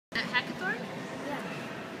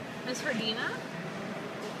This for Dina?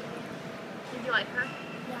 Did you like her?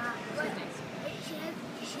 Yeah, but She's nice.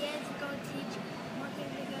 she has to go teach working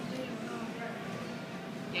together.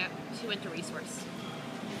 Yep, she went to resource.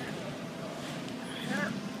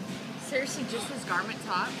 Seriously, just his garment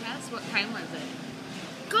top? Yes, what kind was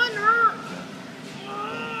it? Gunnar!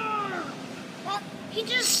 He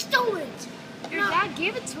just stole it. Your dad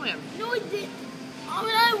gave it to him. No, he didn't.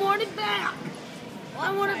 I want it back.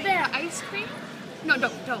 I want it back. Ice cream? No,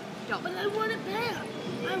 don't. But I want it back.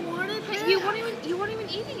 I want it back. You weren't even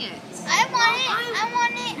eating it. I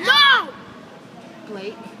want it. No!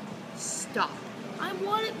 Blake, stop. I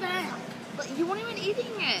want it back. But you weren't even eating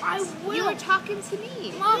it. I will. You were talking to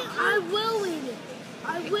me. Mom, I will eat it.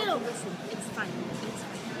 I will. Listen, it's fine. It's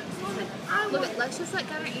fine. Mom, I will. Look, let's just let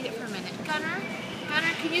Gunnar eat it for a minute. Gunnar,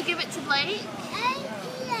 can you give it to Blake?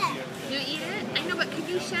 You eat it? I know, but can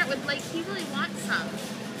you share it with Blake? He really wants some.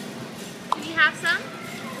 Can you have some?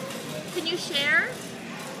 Can you share?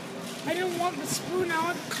 I don't want the spoon. I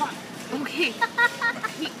want the cup. Okay.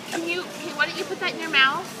 Why don't you put that in your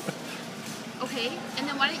mouth? Okay, and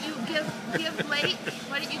then why don't you give Blake,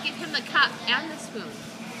 why don't you give him the cup and the spoon?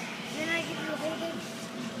 Then I give you the whole thing.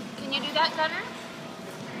 Can you do that, Gunnar?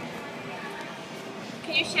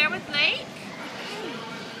 Can you share with Blake?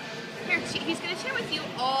 Here, he's going to share with you.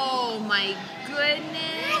 Oh my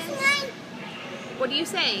goodness. What do you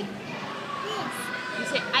say? You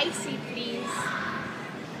say icy, please.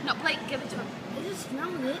 No, Blake, give it to him. I just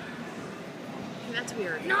smelled it. That's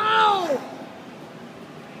weird. No!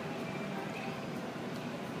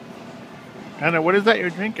 Anna, what is that you're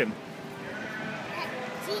drinking?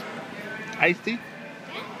 Iced tea?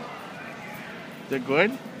 Is it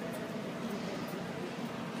good?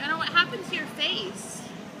 Gunnar, what happened to your face?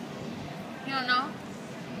 You don't know?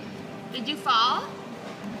 Did you fall?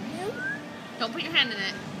 No. Don't put your hand in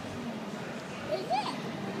it. What is it?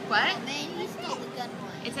 What? Oh, man, you stole the good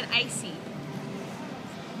one. It's an icy.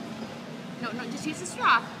 No, just use the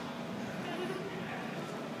straw.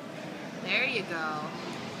 There you go.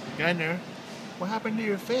 Gunnar, what happened to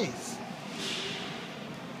your face?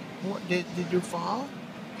 What did you fall?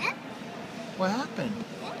 Huh? What happened?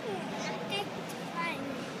 Okay, it's fine.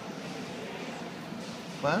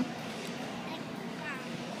 What? It's fine.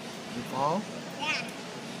 You fall? Yeah.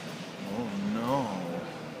 Oh no.